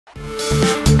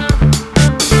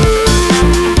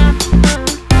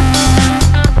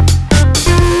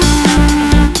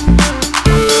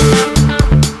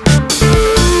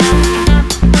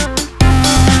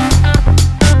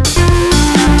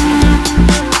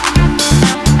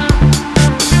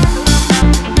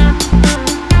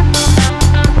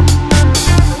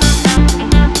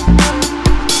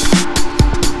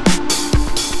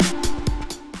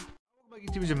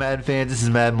Madden fans, this is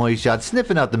Madden Money Shot,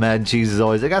 sniffing out the Madden cheese as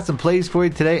always. I got some plays for you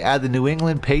today out of the New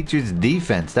England Patriots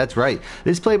defense. That's right.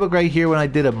 This playbook right here, when I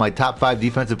did my top 5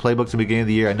 defensive playbooks at the beginning of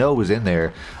the year, I know it was in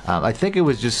there. I think it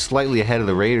was just slightly ahead of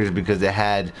the Raiders because it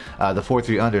had the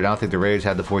 4-3 under. I don't think the Raiders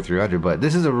had the 4-3 under, but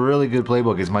this is a really good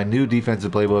playbook. It's my new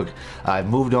defensive playbook. I've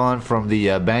moved on from the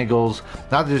Bengals.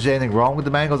 Not that there's anything wrong with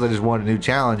the Bengals. I just wanted a new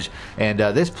challenge. And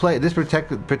this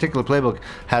particular playbook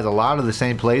has a lot of the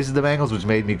same plays as the Bengals, which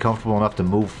made me comfortable enough to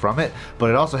move from it, but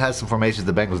it also has some formations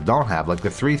the Bengals don't have, like the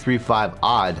 3-3-5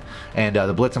 odd and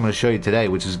the blitz I'm going to show you today,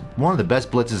 which is one of the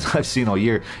best blitzes I've seen all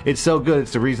year. It's so good,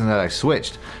 it's the reason that I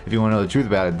switched, if you want to know the truth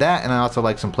about it. That, and I also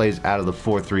like some plays out of the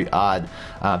 4-3 odd.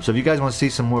 So if you guys want to see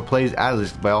some more plays out of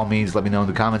this, by all means, let me know in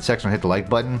the comment section or hit the like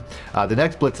button. The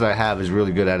next blitz that I have is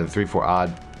really good out of the 3-4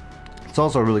 odd. It's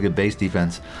also a really good base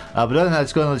defense. But other than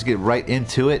that, let's get right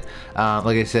into it.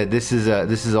 Like I said, this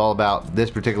is all about this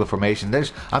particular formation.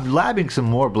 I'm labbing some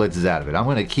more blitzes out of it. I'm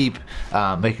going to keep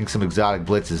making some exotic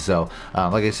blitzes. So,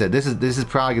 like I said, this is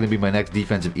probably going to be my next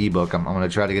defensive ebook. I'm going to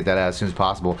try to get that out as soon as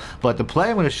possible. But the play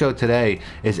I'm going to show today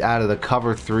is out of the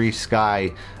Cover 3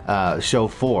 Sky Show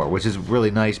 4, which is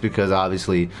really nice because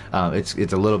obviously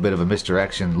it's a little bit of a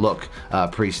misdirection look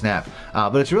pre-snap.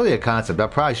 But it's really a concept. I'll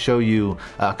probably show you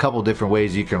a couple different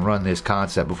ways you can run this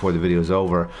concept before the video is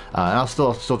over, and I'll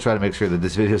still try to make sure that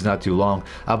this video is not too long.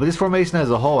 But this formation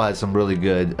as a whole has some really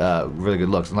good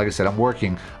looks, and like I said, I'm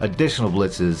working additional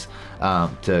blitzes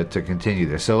to continue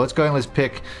this. So let's go ahead and let's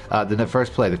pick the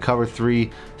first play, the Cover 3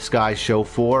 Sky Show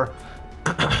 4.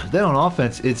 Then on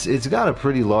offense, it's got a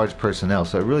pretty large personnel,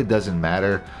 so it really doesn't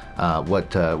matter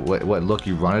what look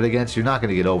you run it against. You're not going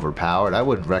to get overpowered. I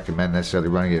wouldn't recommend necessarily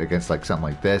running it against like something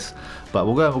like this, but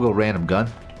we'll go random gun.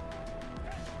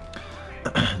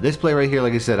 This play right here,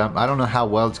 like I said, I don't know how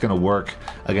well it's going to work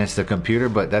against the computer,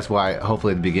 but that's why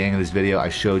hopefully at the beginning of this video I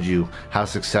showed you how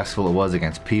successful it was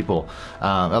against people.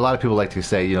 A lot of people like to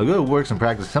say, it works in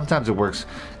practice. Sometimes it works,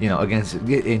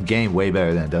 in game way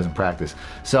better than it does in practice.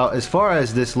 So as far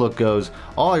as this look goes,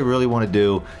 all I really want to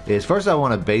do is first I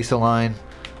want to base align,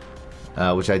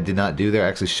 which I did not do there. I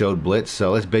actually showed blitz,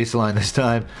 so let's baseline this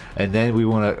time, and then we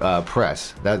want to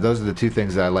press. Those are the two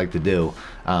things that I like to do.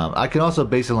 I can also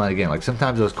baseline again. Like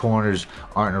sometimes those corners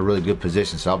aren't in a really good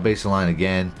position, so I'll baseline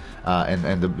again.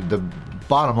 And the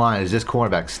bottom line is this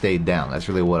cornerback stayed down. That's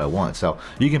really what I want. So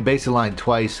you can baseline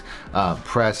twice,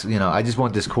 press. I just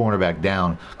want this cornerback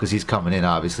down because he's coming in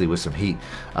obviously with some heat.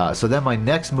 So then my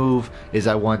next move is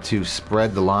I want to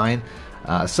spread the line.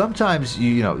 Sometimes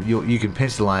you can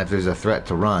pinch the line if there's a threat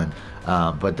to run,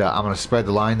 but I'm going to spread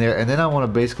the line there, and then I want to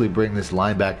basically bring this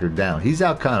linebacker down. He's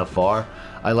out kind of far.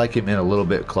 I like him in a little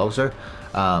bit closer,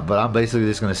 but I'm basically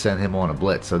just going to send him on a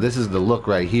blitz. So this is the look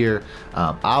right here.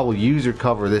 I will use or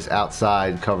cover this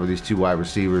outside, cover these two wide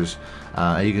receivers.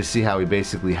 And you can see how we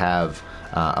basically have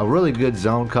a really good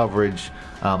zone coverage.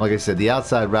 Like I said, the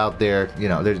outside route there,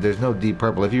 there's no deep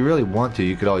purple. If you really want to,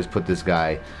 you could always put this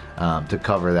guy to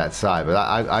cover that side, but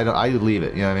I leave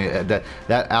it.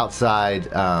 That outside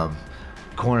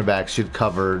cornerback should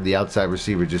cover the outside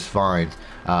receiver just fine.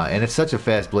 And it's such a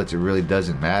fast blitz, it really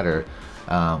doesn't matter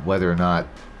whether or not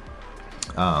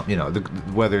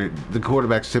whether the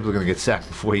quarterback's typically going to get sacked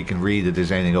before he can read that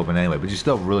there's anything open anyway. But you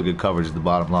still have really good coverage at the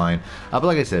bottom line. But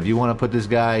like I said, if you want to put this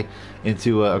guy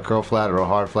into a curl flat or a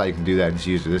hard flat, you can do that and just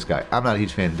use this guy. I'm not a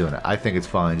huge fan of doing it. I think it's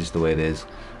fine just the way it is,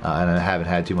 and I haven't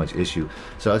had too much issue.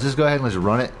 So let's just go ahead and let's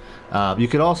run it. You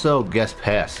could also guess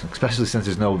pass, especially since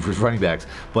there's no running backs.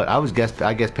 But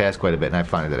I guess pass quite a bit, and I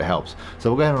find that it helps. So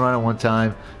we'll go ahead and run it one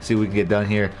time, see what we can get done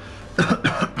here.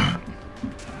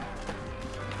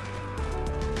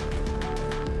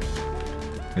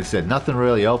 It said nothing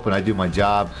really open. I do my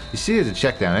job. You see, there's a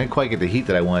check down. I didn't quite get the heat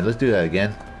that I wanted. Let's do that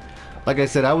again. Like I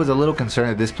said, I was a little concerned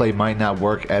that this play might not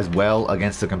work as well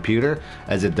against the computer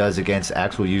as it does against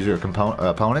actual user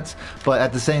opponents. But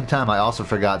at the same time, I also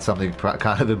forgot something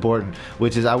kind of important,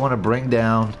 which is I want to bring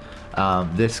down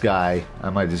this guy.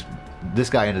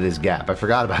 This guy into this gap. I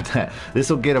forgot about that.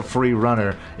 This will get a free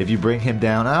runner if you bring him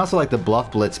down. I also like to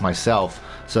bluff blitz myself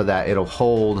so that it'll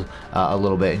hold a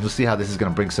little bit, and you'll see how this is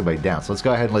going to bring somebody down. So let's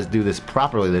go ahead and let's do this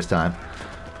properly this time.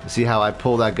 See how I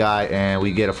pull that guy and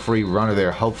we get a free runner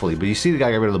there, hopefully. But you see the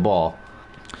guy get rid of the ball.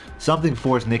 something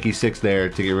forced Nicky 6 there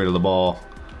to get rid of the ball,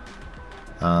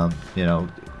 you know,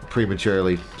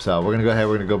 prematurely. So we're going to go ahead,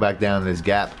 we're going to go back down this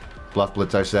gap, bluff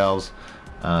blitz ourselves.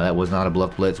 That was not a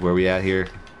bluff blitz. Where we at here?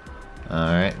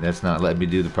 Alright, that's not letting me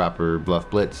do the proper bluff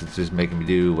blitz. It's just making me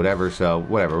do whatever. So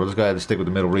whatever, we'll just go ahead and stick with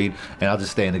the middle read, and I'll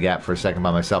just stay in the gap for a second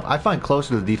by myself. I find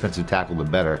closer to the defensive tackle the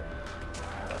better.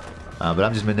 But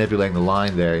I'm just manipulating the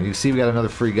line there. And you see we got another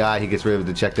free guy. He gets rid of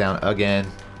the check down again.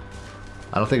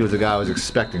 I don't think it was the guy I was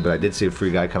expecting, but I did see a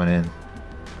free guy coming in.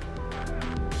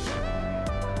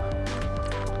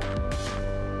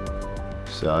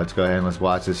 So let's go ahead and let's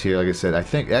watch this here. Like I said, I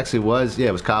think actually was, yeah,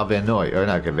 it was Kyle Van Noy, or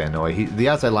not Van Noy. The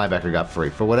outside linebacker got free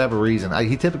for whatever reason.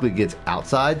 He typically gets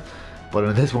outside, but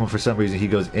in this one, for some reason, he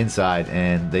goes inside,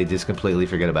 and they just completely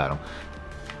forget about him.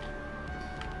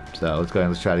 So let's go ahead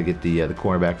and let's try to get the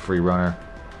cornerback free runner.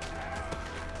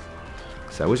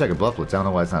 So I wish I could bluff blitz. I don't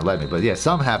know why it's not letting me, but yeah,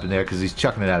 something happened there because he's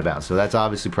chucking it out of bounds. So that's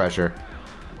obviously pressure.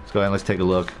 Let's go ahead and let's take a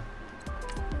look.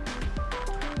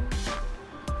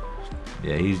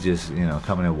 Yeah, he's just, you know,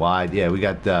 coming in wide. Yeah, we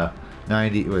got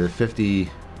 90 or 50,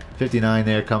 59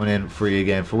 there coming in free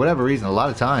again. For whatever reason, a lot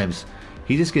of times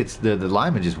he just gets the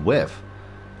lineman just whiff.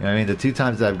 You know what I mean? The 2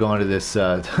 times that I've gone to this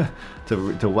to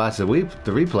watch the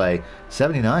replay,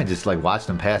 79 just like watched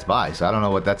them pass by. So I don't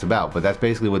know what that's about, but that's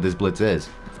basically what this blitz is.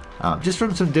 Just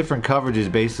from some different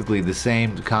coverages, basically the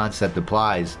same concept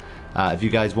applies. If you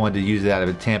guys wanted to use it out of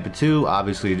a Tampa 2,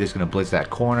 obviously you're just going to blitz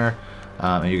that corner,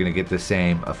 and you're going to get the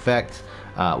same effect.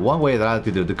 One way that I like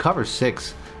to do it, the cover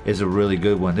 6 is a really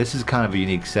good one. This is kind of a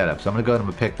unique setup, so I'm going to go ahead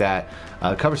and pick that.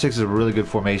 Cover 6 is a really good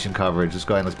formation coverage. Just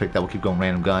go ahead and let's pick that. We'll keep going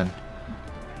random gun.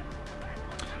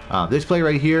 This play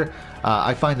right here,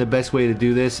 I find the best way to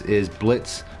do this is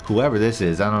blitz whoever this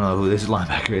is. I don't know who this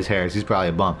linebacker is, Harris. He's probably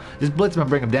a bum. Just blitz him and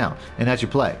bring him down, and that's your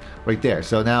play right there.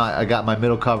 So now I got my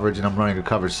middle coverage, and I'm running a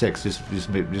cover 6,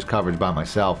 just coverage by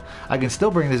myself. I can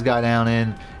still bring this guy down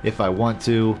in if I want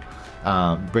to,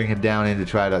 bring him down in to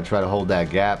try to hold that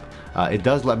gap. It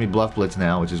does let me bluff blitz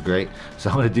now, which is great. So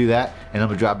I'm going to do that, and I'm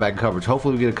going to drop back in coverage.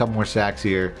 Hopefully we get a couple more sacks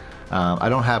here. I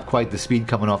don't have quite the speed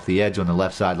coming off the edge on the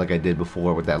left side like I did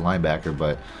before with that linebacker,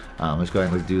 but let's go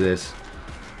ahead and let's do this.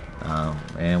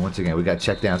 And once again, we got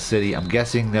check down city. I'm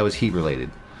guessing that was heat related.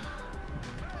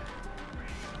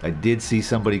 I did see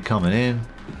somebody coming in.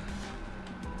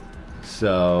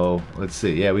 So let's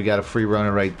see. Yeah, we got a free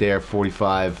runner right there,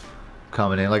 45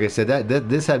 coming in. Like I said,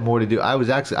 this had more to do. I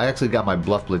actually got my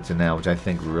bluff blitz in now, which I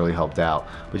think really helped out.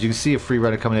 But you can see a free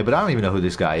runner coming in, but I don't even know who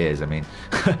this guy is. I mean,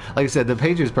 like I said, the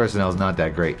Patriots personnel is not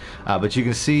that great. But you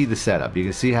can see the setup. You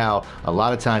can see how a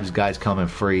lot of times guys come in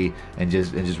free and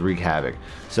just wreak havoc.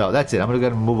 So that's it. I'm gonna go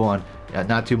ahead and move on.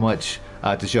 Not too much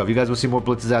to show. If you guys want to see more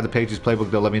blitzes out of the Patriots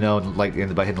playbook, though, let me know by hitting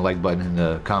the like button in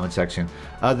the comment section.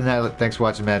 Other than that, thanks for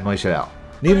watching. Madden Money Shut Out.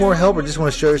 Need more help or just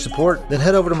want to show your support? Then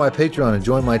head over to my Patreon and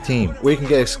join my team, where you can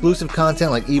get exclusive content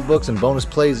like ebooks and bonus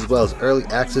plays, as well as early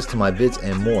access to my vids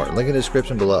and more. Link in the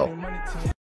description below.